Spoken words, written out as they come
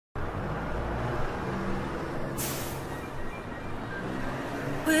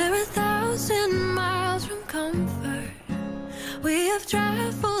miles from comfort. We have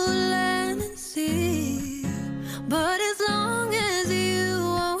traveled land and sea, but as long as you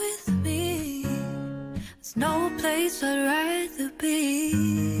are with me, there's no place I'd rather be.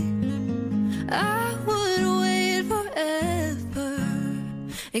 I would wait forever,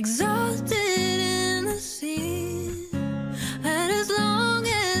 exalted in the scene, and as long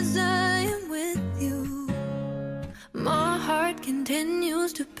as I am with you, my heart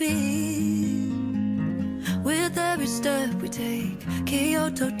continues to beat. With every step we take,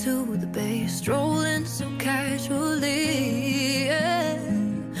 Kyoto to the bay, strolling so casually, yeah.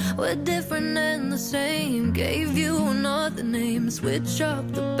 We're different and the same, gave you another name, switch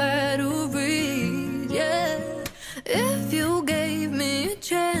up the batteries, yeah. If you gave me a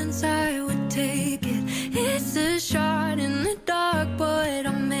chance, I would take it. It's a shot in the dark, but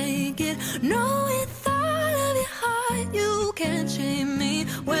I'll make it. No, with all of your heart, you can't shame me.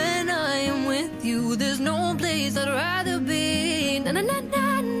 When I am with you, there's no place I'd rather be. Na na na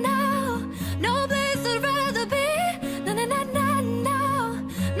na na, no place I'd rather be. Na na na na na,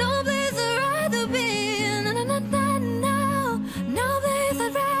 no place I'd rather be. Na na na na na, no place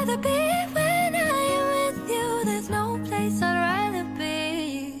I'd rather be. When I am with you, there's no place I'd rather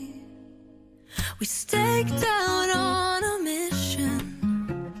be. We staked out on a mission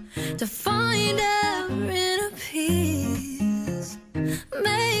to find our inner peace,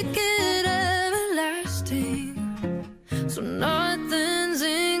 make it everlasting, so nothing's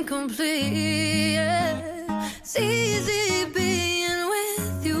incomplete, yeah. It's easy being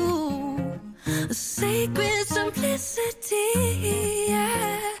with you, a sacred simplicity,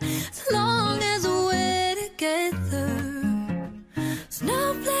 yeah. As long as we're together, there's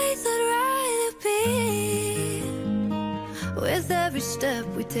no place I'd rather be. With every step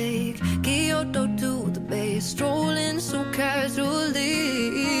we take, Kyoto to the bay, strolling so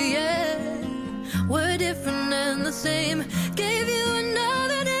casually, yeah. We're different and the same, gave you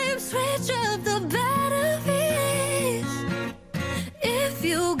another name, switch up the batteries. If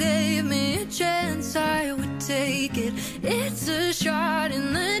you gave me a chance, I would take it. It's a shot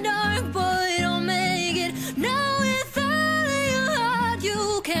in the dark, but I'll make it. Now with all of your heart,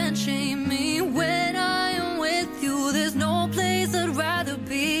 you can't shame me. When I am with you, there's no place I'd rather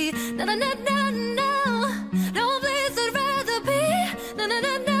be. Na na na na no, no place I'd rather be. Na na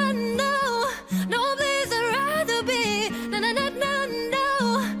na na no, no place I'd rather be. Na na na na no,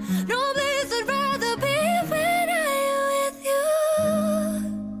 no place I'd rather be. When I am with you,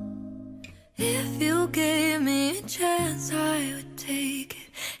 if you gave me a chance, I would take it.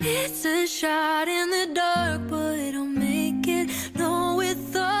 It's a shot in the dark, but I'll make it. No,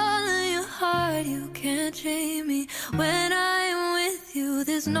 with all of your heart, you can't shame me. When I am with you,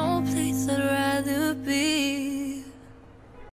 there's no place I'd rather